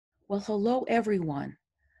Well, hello, everyone.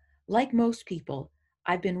 Like most people,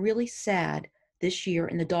 I've been really sad this year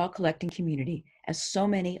in the doll collecting community as so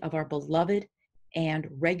many of our beloved and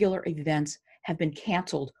regular events have been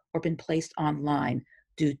canceled or been placed online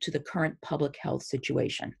due to the current public health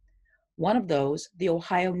situation. One of those, the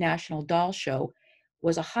Ohio National Doll Show,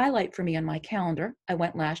 was a highlight for me on my calendar. I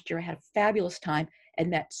went last year, I had a fabulous time, and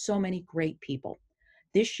met so many great people.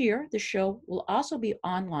 This year, the show will also be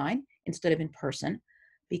online instead of in person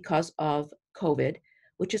because of COVID,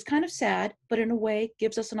 which is kind of sad, but in a way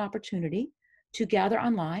gives us an opportunity to gather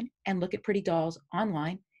online and look at pretty dolls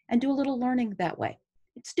online and do a little learning that way.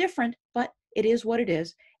 It's different, but it is what it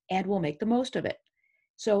is, and we'll make the most of it.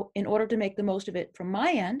 So, in order to make the most of it from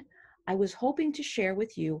my end, I was hoping to share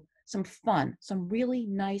with you some fun, some really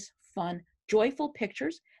nice, fun, joyful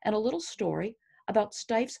pictures and a little story about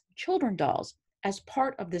Steiff's children dolls as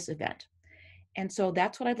part of this event. And so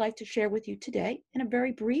that's what I'd like to share with you today in a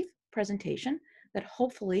very brief presentation that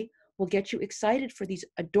hopefully will get you excited for these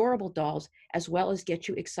adorable dolls, as well as get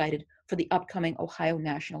you excited for the upcoming Ohio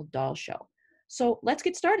National Doll Show. So let's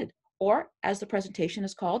get started, or as the presentation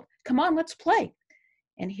is called, come on, let's play.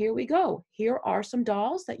 And here we go. Here are some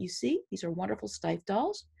dolls that you see. These are wonderful Steiff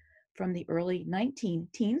dolls from the early 19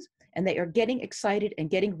 teens, and they are getting excited and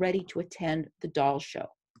getting ready to attend the doll show.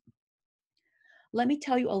 Let me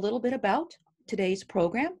tell you a little bit about today's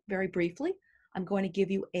program very briefly. I'm going to give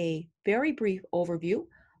you a very brief overview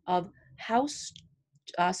of how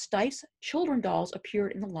Steiff's children dolls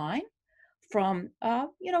appeared in the line from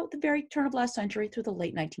the very turn of last century through the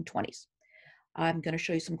late 1920s. I'm going to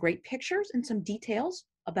show you some great pictures and some details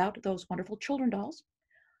about those wonderful children dolls.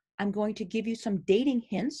 I'm going to give you some dating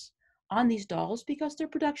hints on these dolls because their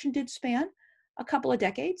production did span a couple of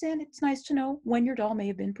decades, and it's nice to know when your doll may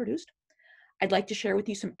have been produced. I'd like to share with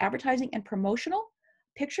you some advertising and promotional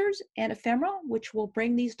pictures and ephemera, which will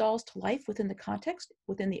bring these dolls to life within the context,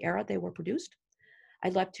 within the era they were produced.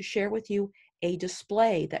 I'd like to share with you a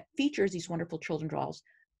display that features these wonderful children dolls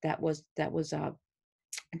that was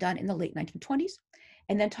done in the late 1920s,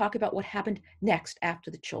 and then talk about what happened next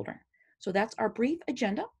after the children. So that's our brief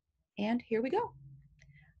agenda, and here we go.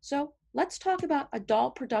 So let's talk about a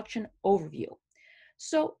doll production overview.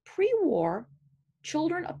 So pre-war,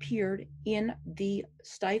 children appeared in the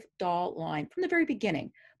Steiff doll line from the very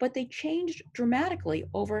beginning, but they changed dramatically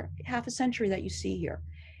over half a century that you see here.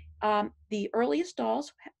 The earliest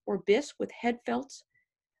dolls were bisque with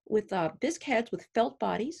bisque heads with felt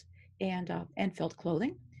bodies and felt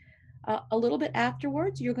clothing. A little bit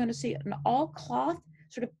afterwards, you're going to see an all-cloth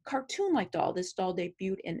sort of cartoon-like doll. This doll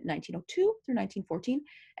debuted in 1902 through 1914,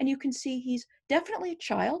 and you can see he's definitely a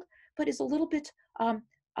child, but is a little bit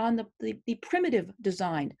on the primitive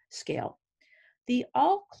design scale. The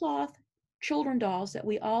all-cloth children dolls that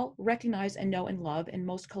we all recognize and know and love, and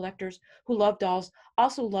most collectors who love dolls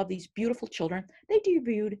also love these beautiful children. They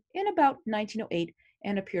debuted in about 1908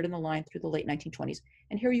 and appeared in the line through the late 1920s.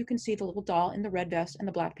 And here you can see the little doll in the red vest and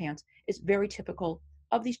the black pants is very typical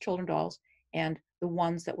of these children dolls and the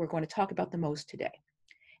ones that we're going to talk about the most today.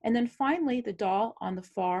 And then finally, the doll on the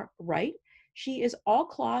far right, she is all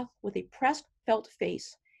cloth with a pressed felt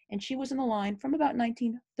face, and she was in the line from about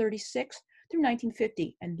 1936 through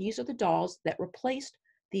 1950, and these are the dolls that replaced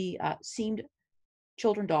the seamed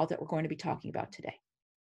children doll that we're going to be talking about today.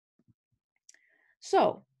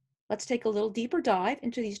 So let's take a little deeper dive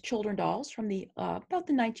into these children dolls from the about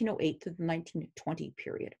the 1908 to the 1920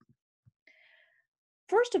 period.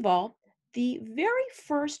 First of all, the very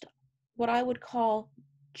first, what I would call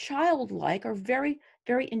childlike or very,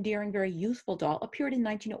 very endearing, very youthful doll appeared in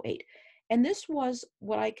 1908. And this was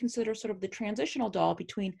what I consider sort of the transitional doll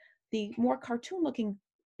between the more cartoon-looking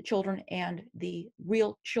children and the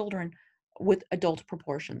real children with adult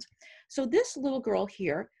proportions. So this little girl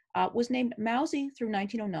here was named Mousie through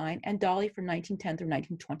 1909 and Dolly from 1910 through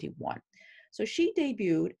 1921. So she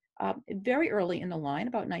debuted very early in the line,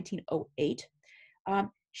 about 1908.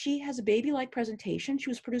 She has a baby-like presentation. She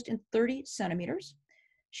was produced in 30 centimeters.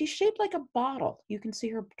 She's shaped like a bottle. You can see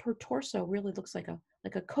her torso really looks like a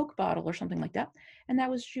Coke bottle or something like that. And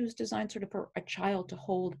she was designed sort of for a child to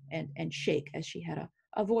hold and shake, as she had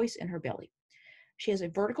a voice in her belly. She has a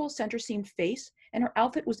vertical center seamed face, and her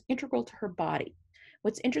outfit was integral to her body.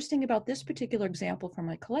 What's interesting about this particular example from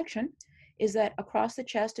my collection is that across the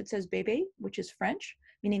chest it says bébé, which is French,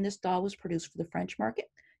 meaning this doll was produced for the French market.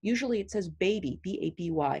 Usually it says baby,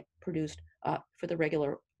 B-A-B-Y, produced for the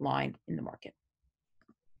regular line in the market.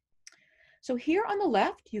 So here on the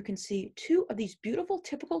left, you can see two of these beautiful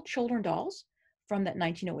typical children dolls from that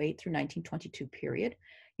 1908 through 1922 period.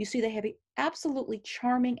 You see they have an absolutely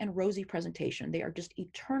charming and rosy presentation. They are just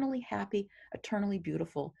eternally happy, eternally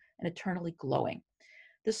beautiful, and eternally glowing.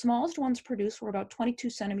 The smallest ones produced were about 22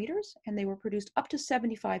 centimeters, and they were produced up to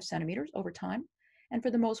 75 centimeters over time. And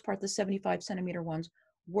for the most part, the 75 centimeter ones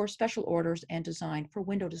were special orders and designed for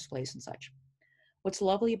window displays and such. What's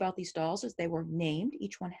lovely about these dolls is they were named,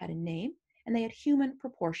 each one had a name, and they had human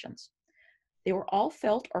proportions. They were all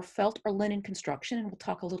felt or linen construction, and we'll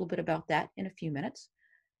talk a little bit about that in a few minutes.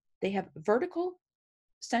 They have vertical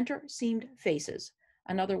center seamed faces.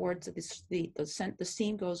 In other words, the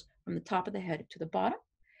seam goes from the top of the head to the bottom.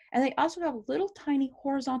 And they also have little tiny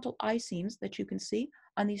horizontal eye seams that you can see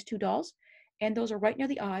on these two dolls. And those are right near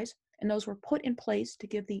the eyes. And those were put in place to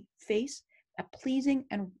give the face a pleasing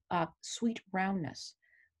and sweet roundness.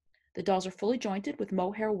 The dolls are fully jointed with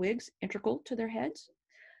mohair wigs integral to their heads.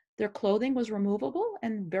 Their clothing was removable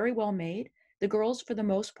and very well made. The girls, for the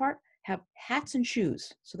most part, have hats and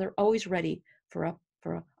shoes, so they're always ready for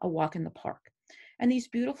a walk in the park. And these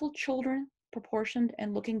beautiful children, proportioned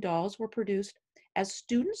and looking dolls were produced as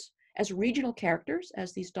students, as regional characters,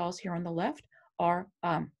 as these dolls here on the left are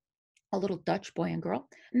a little Dutch boy and girl,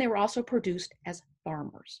 and they were also produced as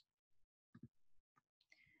farmers.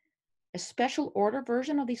 A special order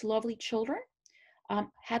version of these lovely children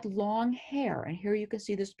had long hair. And here you can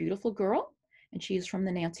see this beautiful girl, and she is from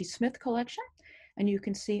the Nancy Smith collection. And you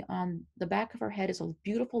can see on the back of her head is a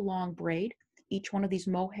beautiful long braid. Each one of these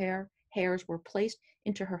mohair hairs were placed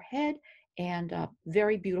into her head, and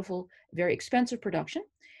very beautiful, very expensive production.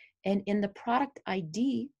 And in the product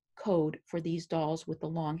ID code for these dolls with the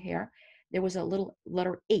long hair, there was a little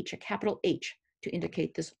letter H, a capital H, to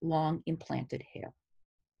indicate this long implanted hair.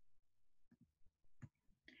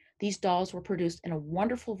 These dolls were produced in a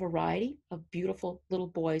wonderful variety of beautiful little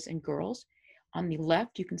boys and girls. On the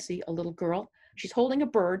left, you can see a little girl. She's holding a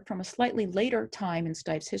bird from a slightly later time in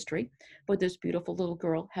Steiff's history, but this beautiful little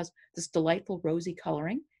girl has this delightful rosy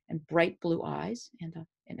coloring and bright blue eyes, and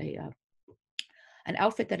an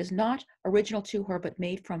outfit that is not original to her, but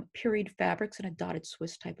made from pureed fabrics and a dotted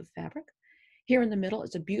Swiss type of fabric. Here in the middle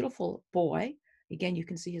is a beautiful boy. Again, you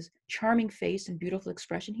can see his charming face and beautiful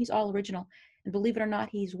expression. He's all original. And believe it or not,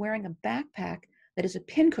 he's wearing a backpack that is a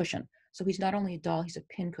pincushion. So he's not only a doll, he's a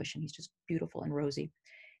pincushion. He's just beautiful and rosy.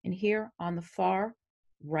 And here on the far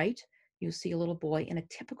right, you see a little boy in a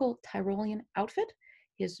typical Tyrolean outfit.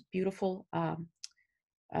 His beautiful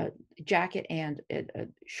jacket and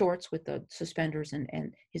shorts with the suspenders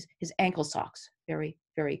and his ankle socks. Very,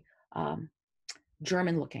 very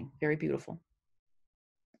German looking, very beautiful.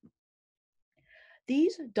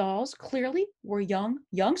 These dolls clearly were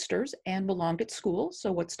youngsters and belonged at school.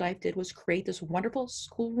 So what Steiff did was create this wonderful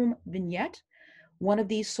schoolroom vignette. One of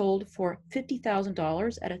these sold for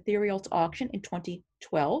 $50,000 at a Ethereal's auction in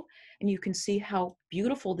 2012. And you can see how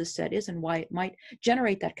beautiful this set is and why it might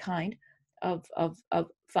generate that kind of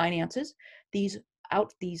finances. These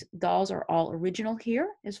dolls are all original here,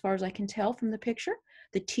 as far as I can tell from the picture.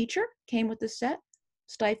 The teacher came with the set.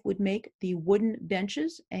 Steiff would make the wooden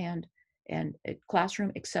benches and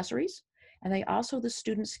classroom accessories. And the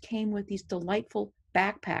students came with these delightful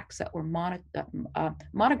backpacks that were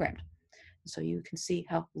monogrammed. So you can see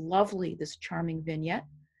how lovely this charming vignette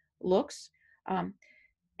looks.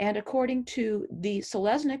 And according to the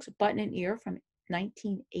Selesnik's Button and Ear from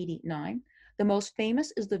 1989, the most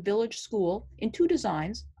famous is the village school in two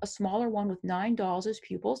designs, a smaller one with 9 dolls as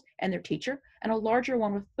pupils and their teacher, and a larger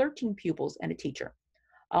one with 13 pupils and a teacher.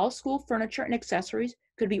 All school furniture and accessories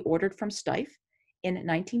could be ordered from Steiff. In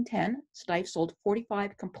 1910, Steiff sold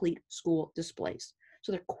 45 complete school displays.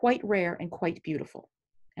 So they're quite rare and quite beautiful,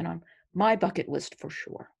 and on my bucket list for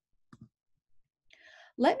sure.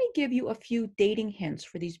 Let me give you a few dating hints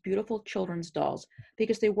for these beautiful children's dolls,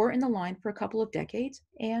 because they were in the line for a couple of decades,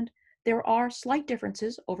 and there are slight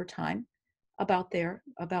differences over time about their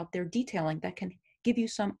detailing that can give you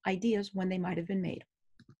some ideas when they might have been made.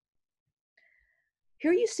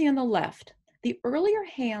 Here you see on the left, the earlier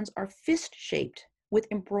hands are fist-shaped with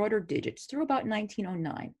embroidered digits through about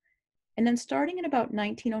 1909. And then starting in about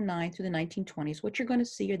 1909 through the 1920s, what you're going to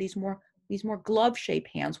see are these more glove-shaped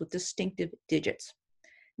hands with distinctive digits.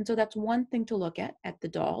 And so that's one thing to look at the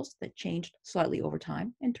dolls that changed slightly over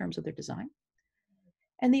time in terms of their design.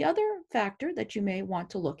 And the other factor that you may want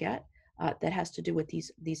to look at that has to do with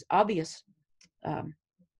these obvious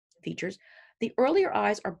features, the earlier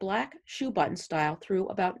eyes are black shoe button style through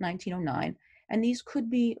about 1909, and these could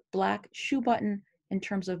be black shoe button in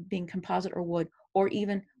terms of being composite or wood, or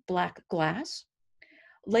even black glass.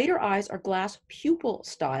 Later eyes are glass pupil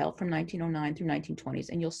style from 1909 through 1920s,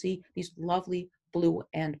 and you'll see these lovely blue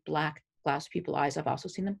and black glass pupil eyes. I've also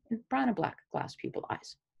seen them in brown and black glass pupil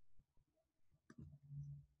eyes.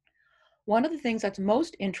 One of the things that's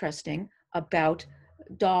most interesting about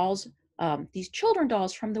dolls, these children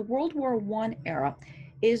dolls from the World War I era,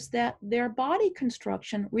 is that their body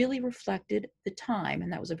construction really reflected the time,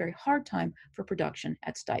 and that was a very hard time for production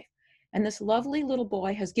at Steiff. And this lovely little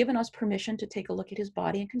boy has given us permission to take a look at his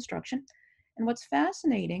body and construction. And what's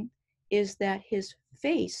fascinating is that his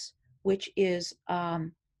face, which is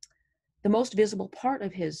the most visible part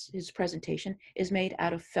of his presentation, is made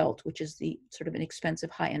out of felt, which is the sort of an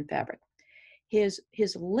expensive high-end fabric. His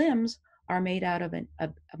limbs are made out of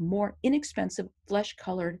a more inexpensive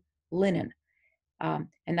flesh-colored linen.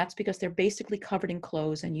 And that's because they're basically covered in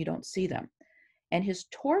clothes and you don't see them. And his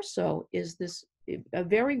torso is this a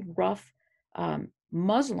very rough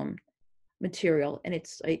muslin material, and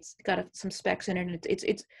it's got some specks in it, and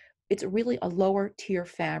it's really a lower tier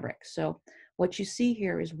fabric. So what you see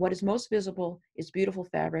here is what is most visible is beautiful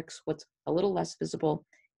fabrics. What's a little less visible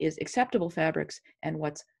is acceptable fabrics, and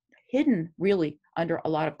what's hidden really under a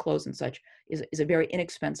lot of clothes and such is a very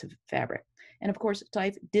inexpensive fabric. And of course,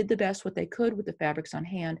 Steiff did the best what they could with the fabrics on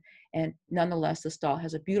hand, and nonetheless, this doll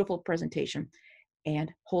has a beautiful presentation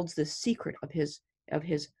and holds the secret of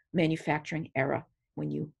his manufacturing era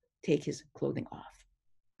when you take his clothing off.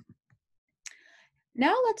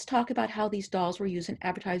 Now let's talk about how these dolls were used in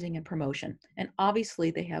advertising and promotion. And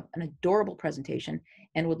obviously, they have an adorable presentation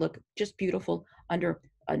and would look just beautiful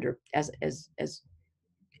as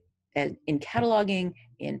in cataloging,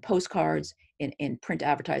 in postcards, in print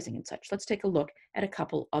advertising and such. Let's take a look at a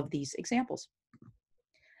couple of these examples.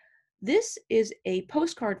 This is a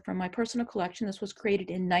postcard from my personal collection. This was created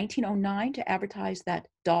in 1909 to advertise that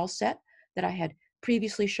doll set that I had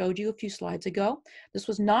previously showed you a few slides ago. This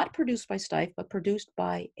was not produced by Steiff, but produced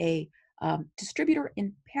by a distributor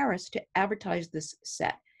in Paris to advertise this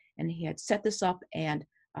set. And he had set this up and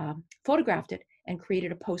photographed it and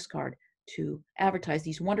created a postcard to advertise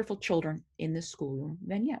these wonderful children in this schoolroom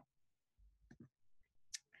vignette.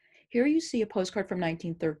 Here you see a postcard from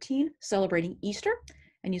 1913 celebrating Easter,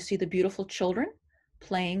 and you see the beautiful children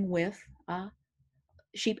playing with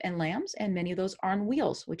sheep and lambs, and many of those are on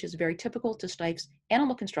wheels, which is very typical to Steiff's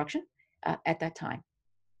animal construction at that time.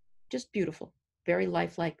 Just beautiful, very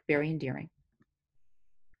lifelike, very endearing.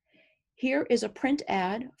 Here is a print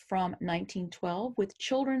ad from 1912 with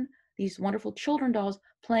children, these wonderful children dolls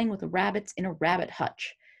playing with rabbits in a rabbit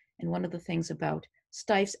hutch. And one of the things about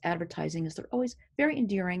Steiff's advertising is they're always very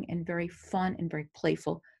endearing and very fun and very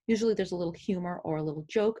playful. Usually there's a little humor or a little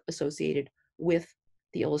joke associated with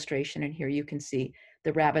the illustration. And here you can see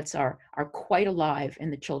the rabbits are quite alive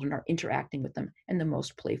and the children are interacting with them in the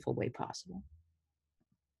most playful way possible.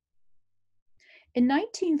 In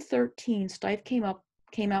 1913, Steiff came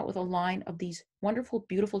out with a line of these wonderful,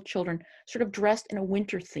 beautiful children sort of dressed in a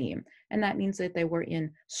winter theme. And that means that they were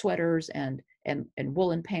in sweaters and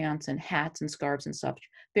woolen pants and hats and scarves and such.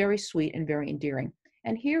 Very sweet and very endearing.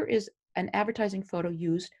 And here is an advertising photo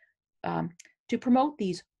used to promote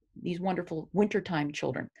these wonderful wintertime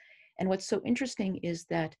children. And what's so interesting is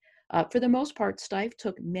that for the most part, Steiff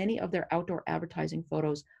took many of their outdoor advertising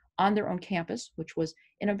photos on their own campus, which was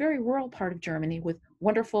in a very rural part of Germany with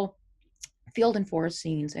wonderful field and forest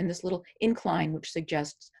scenes and this little incline which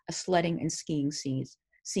suggests a sledding and skiing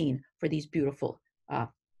scene for these beautiful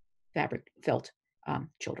fabric felt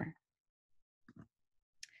children.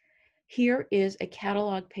 Here is a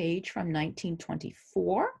catalog page from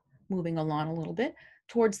 1924, moving along a little bit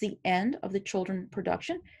towards the end of the children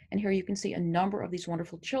production. And here you can see a number of these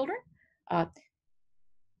wonderful children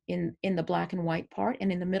in the black and white part.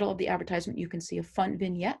 And in the middle of the advertisement, you can see a fun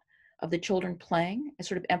vignette of the children playing and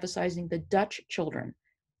sort of emphasizing the Dutch children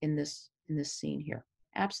in this scene here.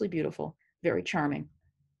 Absolutely beautiful, very charming.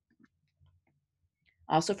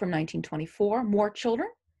 Also from 1924, more children.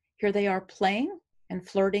 Here they are playing and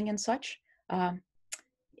flirting and such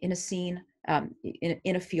in a scene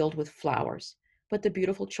in a field with flowers. But the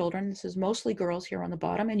beautiful children, this is mostly girls here on the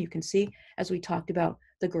bottom, and you can see, as we talked about,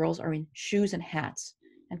 the girls are in shoes and hats,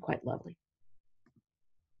 and quite lovely.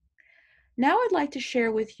 Now I'd like to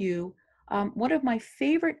share with you one of my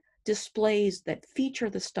favorite displays that feature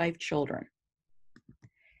the Steiff children.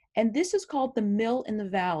 And this is called The Mill in the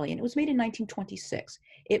Valley, and it was made in 1926.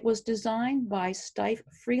 It was designed by Steiff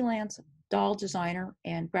freelance doll designer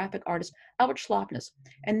and graphic artist Albert Schlapness.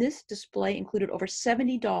 And this display included over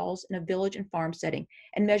 70 dolls in a village and farm setting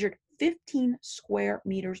and measured 15 square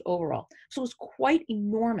meters overall. So it was quite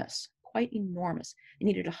enormous, quite enormous. It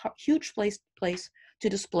needed a huge place to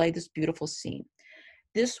display this beautiful scene.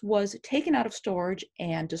 This was taken out of storage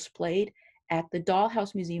and displayed at the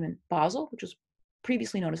Dollhouse Museum in Basel, which was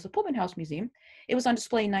previously known as the Pullman House Museum. It was on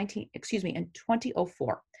display in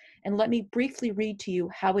 2004. And let me briefly read to you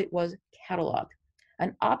how it was cataloged.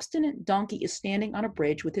 An obstinate donkey is standing on a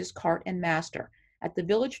bridge with his cart and master. At the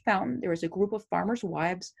village fountain, there is a group of farmers'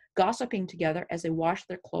 wives gossiping together as they wash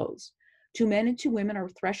their clothes. 2 men and 2 women are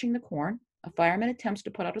threshing the corn. A fireman attempts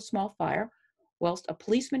to put out a small fire, whilst a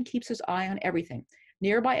policeman keeps his eye on everything.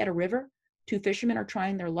 Nearby at a river, 2 fishermen are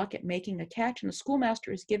trying their luck at making a catch, and the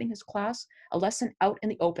schoolmaster is giving his class a lesson out in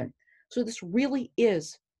the open. So this really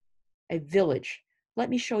is a village. Let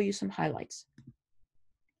me show you some highlights.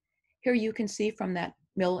 Here you can see from that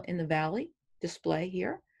mill in the valley display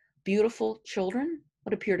here, beautiful children,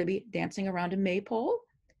 what appear to be dancing around a maypole,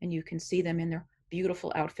 and you can see them in their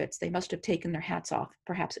beautiful outfits. They must have taken their hats off.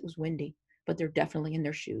 Perhaps it was windy, but they're definitely in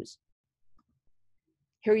their shoes.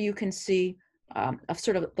 Here you can see a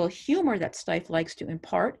sort of the humor that Steiff likes to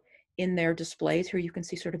impart in their displays. Here you can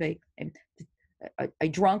see sort of a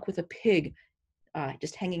drunk with a pig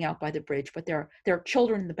just hanging out by the bridge, but there are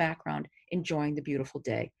children in the background enjoying the beautiful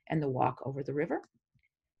day and the walk over the river.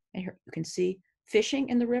 And here you can see fishing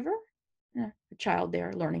in the river, a child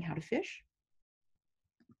there learning how to fish.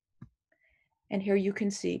 And here you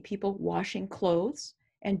can see people washing clothes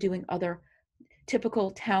and doing other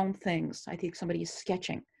typical town things. I think somebody is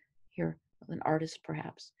sketching here, an artist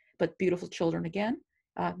perhaps, but beautiful children again.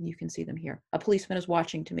 You can see them here. A policeman is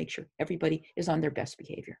watching to make sure everybody is on their best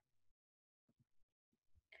behavior.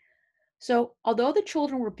 So although the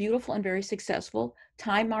children were beautiful and very successful,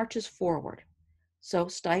 time marches forward. So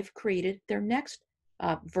Steiff created their next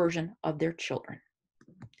version of their children.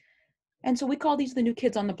 And so we call these the new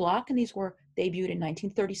kids on the block, and these were debuted in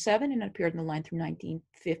 1937 and appeared in the line through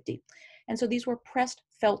 1950. And so these were pressed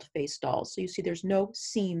felt face dolls. So you see there's no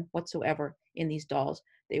seam whatsoever in these dolls.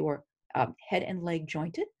 They were head and leg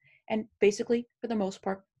jointed, and basically, for the most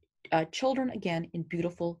part, children, again, in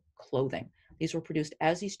beautiful clothing. These were produced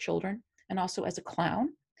as these children, and also as a clown,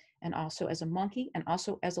 and also as a monkey, and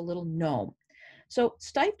also as a little gnome. So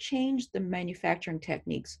Steiff changed the manufacturing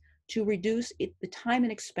techniques to reduce the time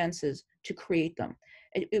and expenses to create them.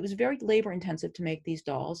 It was very labor intensive to make these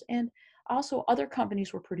dolls, and also other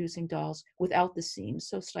companies were producing dolls without the seams,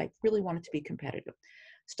 so Steiff really wanted to be competitive.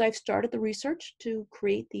 Steiff started the research to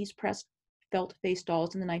create these pressed felt face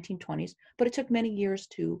dolls in the 1920s, but it took many years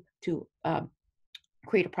to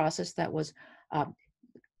create a process that was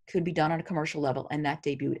could be done on a commercial level, and that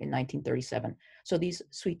debuted in 1937. So these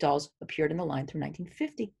sweet dolls appeared in the line through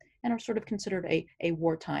 1950 and are sort of considered a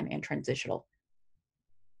wartime and transitional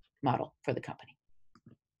model for the company.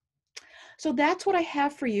 So that's what I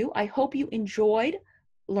have for you. I hope you enjoyed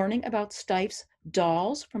learning about Steiff's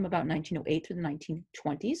dolls from about 1908 through the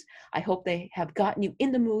 1920s. I hope they have gotten you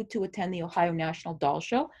in the mood to attend the Ohio National Doll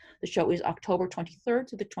Show. The show is October 23rd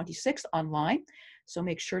to the 26th online. So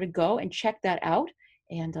make sure to go and check that out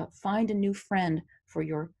and find a new friend for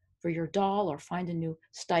your doll, or find a new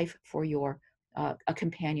Steiff for your a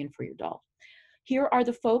companion for your doll. Here are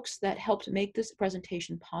the folks that helped make this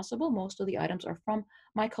presentation possible. Most of the items are from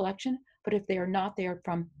my collection, but if they are not, they are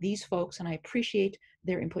from these folks, and I appreciate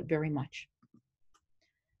their input very much.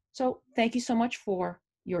 So thank you so much for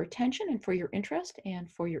your attention and for your interest,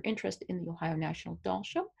 and for your interest in the Ohio National Doll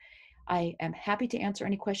Show. I am happy to answer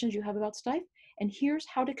any questions you have about Steiff, and here's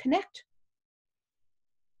how to connect.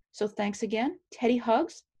 So thanks again, Teddy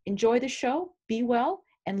hugs, enjoy the show, be well,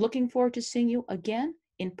 and looking forward to seeing you again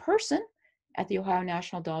in person at the Ohio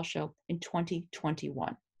National Doll Show in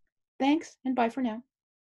 2021. Thanks, and bye for now.